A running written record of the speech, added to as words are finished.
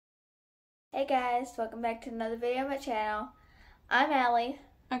Hey guys, welcome back to another video on my channel. I'm Allie.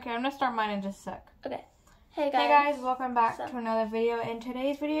 Okay, I'm gonna start mine in just a sec. Okay. Hey guys. Hey guys, welcome back to another video. In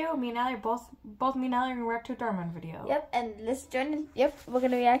today's video, me and Allie both me and Allie are gonna react to a Doraemon video. Yep, and we're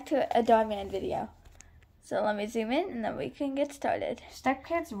gonna react to a Doraemon video. So let me zoom in and then we can get started.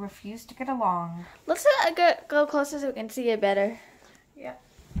 Stepkids refuse to get along. Let's go closer so we can see it better. Yeah.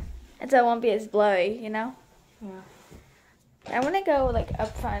 And so it won't be as blurry, you know? Yeah. I wanna go like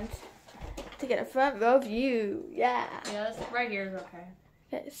up front to get a front row view. Yeah. Yeah, this right here is okay.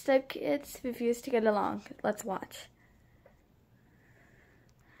 Okay, Stepkids refuse to get along. Let's watch.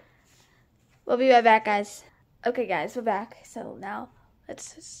 We'll be right back, guys. Okay, guys, we're back. So now,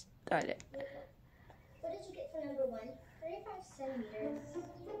 let's start it. What did you get for number 1? 35 centimeters.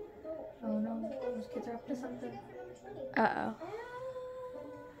 Oh no, those kids are up to something. Uh-oh.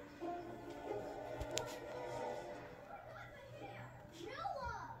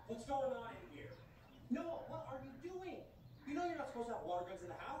 What's going on in here? Noah, what are you doing? You know you're not supposed to have water guns in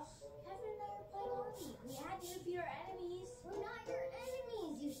the house. Kevin and I were playing Arby. We had to defeat our enemies. We're not your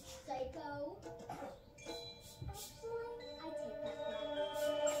enemies, you psycho. Actually, I take that back.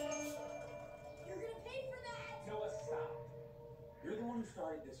 You're gonna pay for that. Noah, stop. You're the one who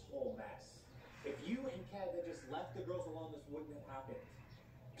started this whole mess. If you and Kev had just left the girls alone, this wouldn't have happened.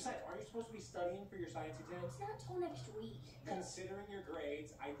 Besides, aren't you supposed to be studying for your science exams? It's not till next week. Considering your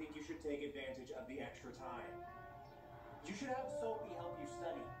grades, I think you should take advantage of the extra time. You should have Sophie help you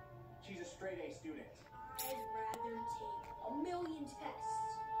study. She's a straight A student. I'd rather take a million tests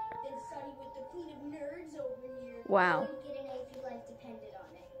than study with the queen of nerds over here. Wow. You wouldn't get an A if your life depended on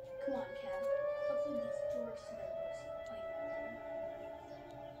it. Come on, Kev. Hopefully these dorks to their books.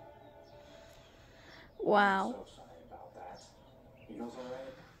 Wow. I'm so sorry about that. You guys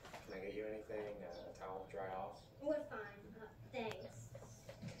alright? Can I get you anything? A towel to dry off? We're fine. Thanks.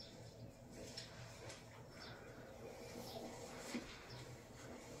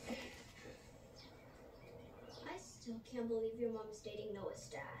 I still can't believe your mom's dating Noah's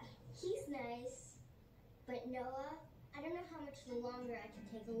dad. He's nice. But Noah, I don't know how much longer I can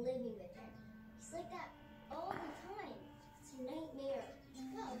take living with him. He's like that all the time. It's a nightmare.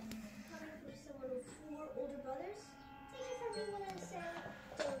 Well, coming from someone with 4 older brothers, take it from me when I say,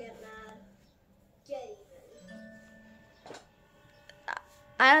 don't get mad. Get even.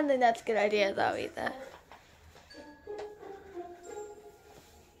 I don't think that's a good idea though either.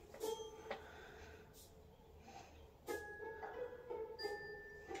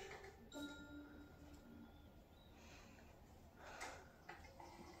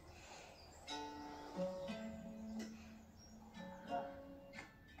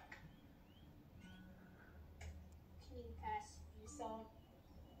 Can you pass me some?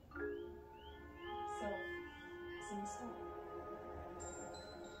 So, passing this on.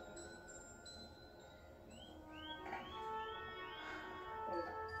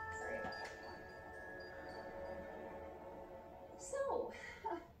 Sorry about that. So,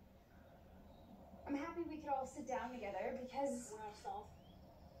 I'm happy we could all sit down together because.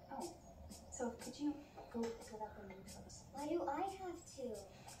 Oh, so could you go set up and move some? Why do I have to?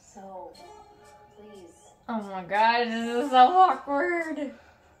 So, please. Oh my god, this is so awkward. As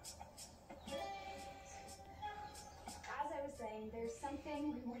I was saying, there's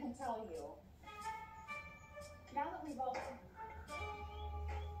something we want to tell you. Now that we've all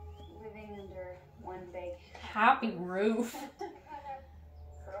living under one big Happy roof. for a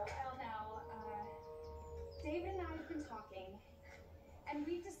while now, David and I have been talking, and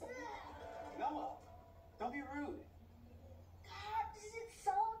we've decided. Noah, don't be rude. God, this is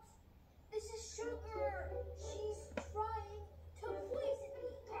salt. This is sugar. She's trying to poison me.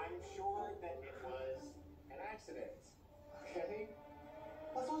 I'm sure that it was an accident. Okay?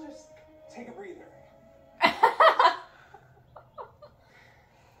 Let's all just take a breather. As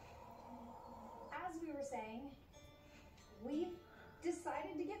we were saying, we've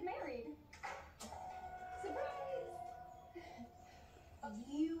decided to get married. Surprise!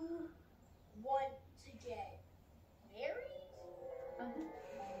 You want to get married?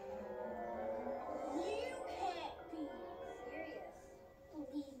 You can't be serious.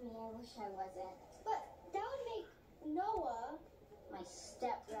 Believe me, I wish I wasn't. But that would make Noah my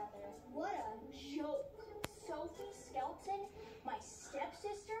stepbrother. What a joke. Sophie Skelton, my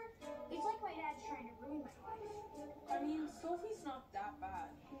stepsister? It's like my dad's trying to ruin my life. I mean, Sophie's not that bad.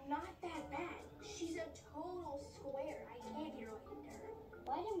 Not that bad. She's a total square. I can't get around her.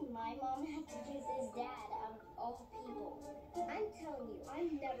 Why did my mom have to choose his dad out of all people? I'm telling you,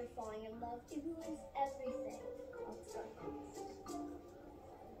 I'm never falling in love. It ruins everything.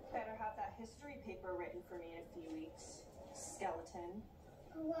 Better have that history paper written for me in a few weeks. Skeleton.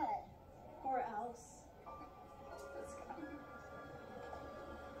 For what?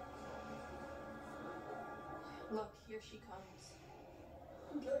 Look, here she comes.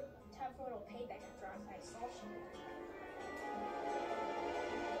 Good. Time for a little payback after our fight Sasha.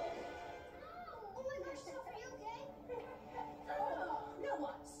 Oh my gosh, Sophie, are you okay?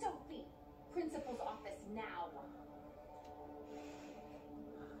 Noah, Sophie, principal's office now.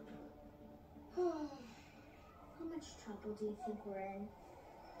 How much trouble do you think we're in?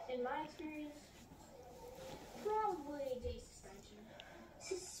 In my experience, probably a day suspension.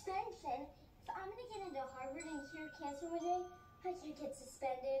 Suspension? If I'm gonna get into Harvard and cure cancer one day, I can't get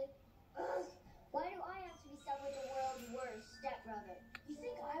suspended. Ugh. Why do I have to be stuck with the world's worst stepbrother? You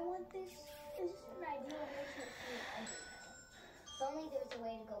think I want this? It's just an ideal arrangement for me ever. If only there was a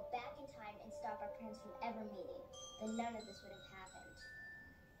way to go back in time and stop our parents from ever meeting, then none of this would have happened.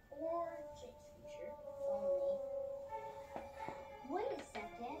 Or Jake's future. Only. Wait a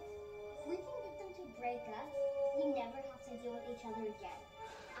second. If we can get them to break up, we never have to deal with each other again.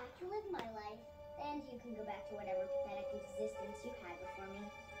 I can live my life, and you can go back to whatever pathetic existence you had before me.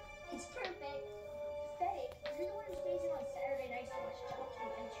 It's perfect. Pathetic? You're the one who stays in on Saturday nights to watch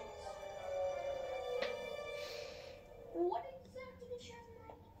documentaries. What exactly did you have in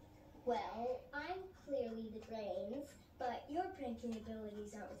mind? Well, I'm clearly the brains, but your pranking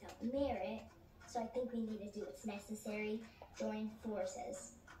abilities aren't without merit, so I think we need to do what's necessary. Join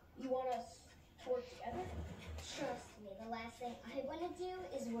forces. You want us to work together? Trust me, the last thing I want to do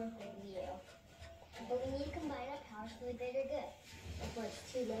is work with you. But we need to combine our powers for the greater good. Before it's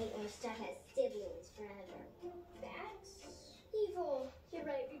too late and we're stuck as siblings forever. That's evil. You're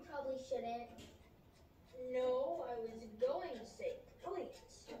right, we probably shouldn't. No, I was going to say please.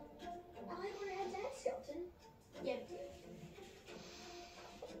 I like where your head's at, Skeleton. Yeah,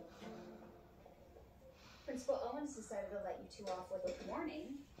 Principal Owens decided to let you two off with a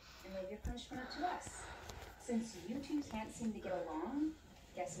warning and leave your punishment up to us. Since you two can't seem to get along,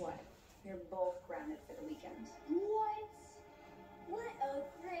 guess what? You're both grounded for the weekend. What? What a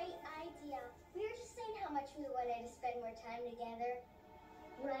great idea. We were just saying how much we wanted to spend more time together.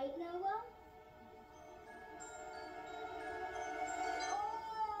 Right, Noah?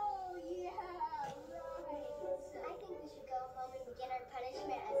 Oh, yeah, right. I think we should go home and begin our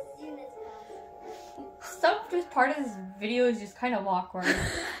punishment as soon as possible. Some just part of this video is just kind of awkward.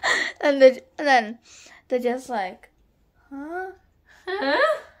 and then they're just like, huh?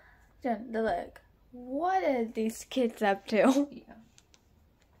 Then they're like, what are these kids up to? Yeah.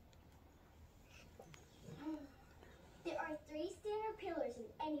 There are 3 standard pillars in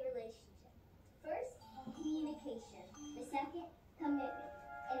any relationship. First, communication. The second, commitment.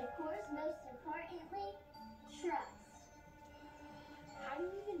 And of course, most importantly, trust. How do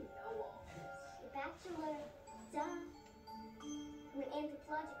you even know all this? A bachelor, duh. From an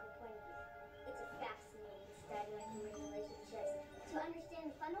anthropological point of view, it's a fascinating study on human relationships to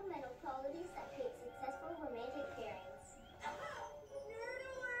understand the fundamental qualities that create successful romantic pairings.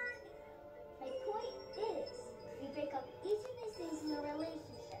 My point is, we break up each of these things in a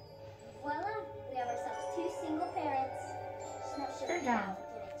relationship. Voila, we have ourselves 2 single parents. Just not sure Sit how down.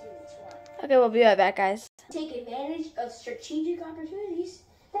 we're gonna do each one. Okay, we'll be right back, guys. Take advantage of strategic opportunities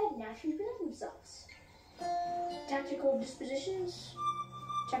that naturally present themselves. Tactical dispositions.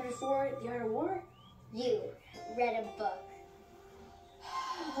 Chapter 4, The Art of War. You read a book.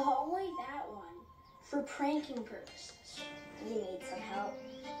 Only that one. For pranking purposes. You need some help.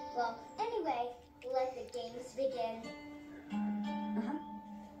 Well, anyway, let the games begin.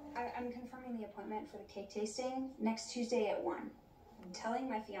 I'm confirming the appointment for the cake tasting next Tuesday at 1. I'm telling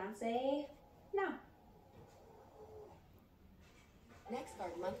my fiance no.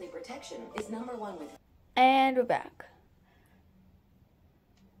 NextGuard monthly protection is #1 with. And we're back.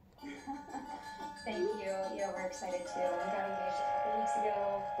 Thank you. Yeah, we're excited too. We got engaged a couple weeks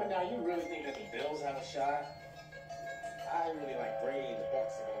ago. But now you really think that the Bills have a shot? I really like Brady and the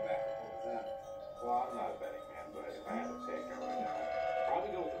Bucks to go back and forth with them. Well, I'm not a betting man, but if I had to pick, I would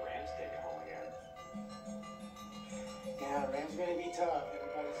probably go with the Rams taking home again. Yeah, the Rams gonna be tough.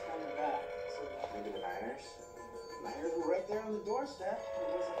 Everybody's coming back. So maybe the Niners? Niners were right there on the doorstep. It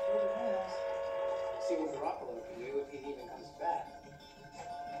wasn't for the Rams. See what Garoppolo can do if he even comes back.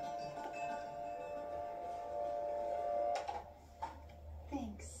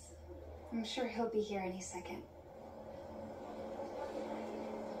 Thanks. I'm sure he'll be here any second.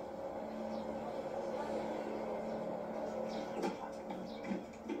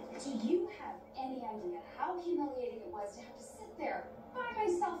 Do you have any idea how humiliating it was to have to sit there by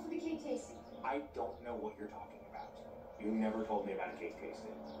myself for the cake tasting? I don't know what you're talking about. You never told me about a cake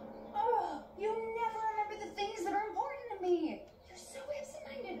tasting. Oh, you never remember the things that are important to me. You're so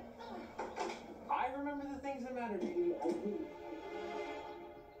absent-minded. Oh. I remember the things that matter to you.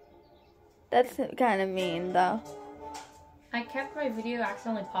 That's kind of mean, though. I kept my video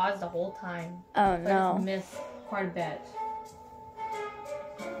accidentally paused the whole time. Oh, I no. just missed quite a bit.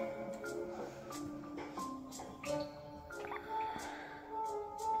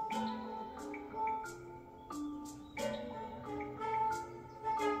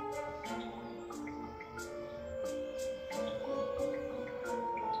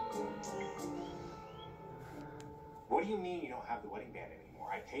 What do you mean you don't have the wedding band anymore?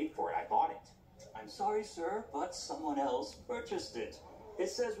 I paid for it. I bought it. I'm sorry, sir, but someone else purchased it. It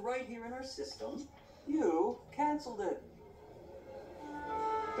says right here in our system, you canceled it.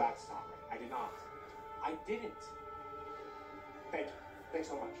 That's not right. I did not. I didn't. Thank you. Thanks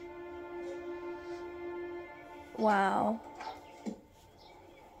so much. Wow.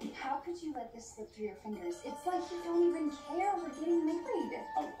 How could you let this slip through your fingers? It's like you don't even care we're getting married.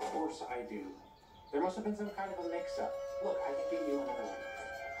 Of course I do. There must have been some kind of a mix-up. Look, I can get you another one.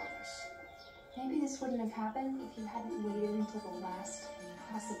 I promise. Maybe this wouldn't have happened if you hadn't waited until the last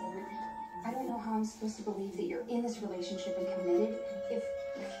possible moment. I don't know how I'm supposed to believe that you're in this relationship and committed if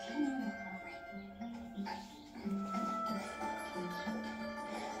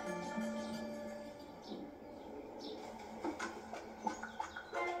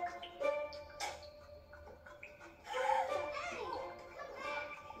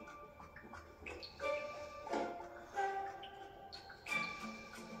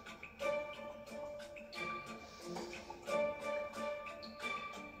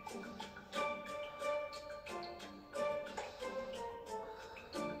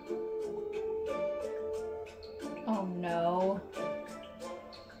Oh no.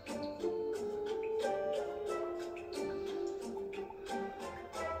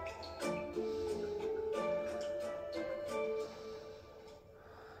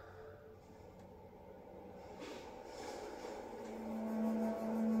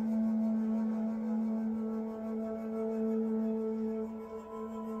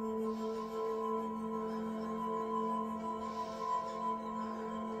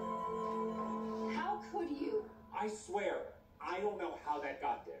 how could you? I swear, I don't know how that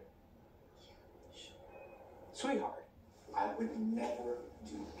got there. Sweetheart, I would never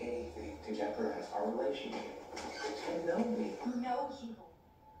do anything to jeopardize our relationship. You know me. No, you.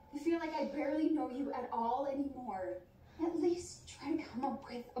 I feel like I barely know you at all anymore. At least try to come up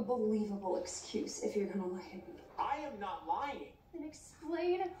with a believable excuse if you're gonna lie to me. I am not lying. Then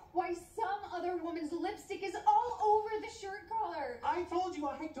explain why some other woman's lipstick is all over the shirt collar. I told you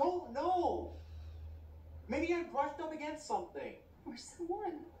I don't know. Maybe I brushed up against something. Or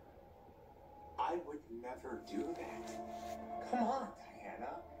someone. I would never do that. Come on,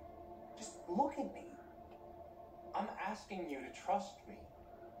 Diana. Just look at me. I'm asking you to trust me.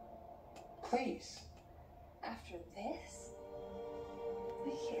 Please. After this? I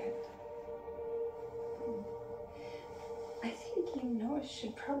can't. I think you know I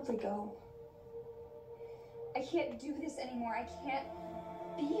should probably go. I can't do this anymore. I can't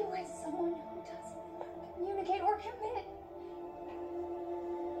be with someone who doesn't communicate or commit.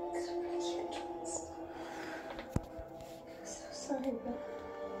 I can't trust. I'm so sorry, but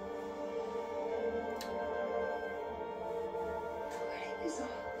wedding is off.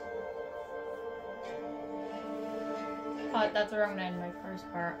 Oh, that's where I'm gonna end my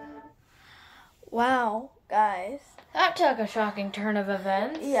first part. Wow, guys. That took a shocking turn of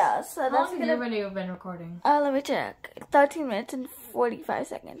events. Yeah, so How that's long has your gonna... video been recording? let me check. 13 minutes and 45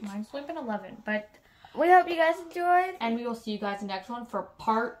 seconds. Mine's only been 11, but... We hope you guys enjoyed. And we will see you guys in the next one for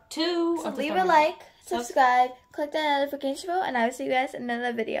part 2. So of leave this a like, subscribe, click the notification bell, and I will see you guys in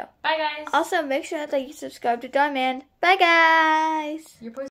another video. Bye, guys. Also, make sure that you subscribe to Darman. Bye, guys. Your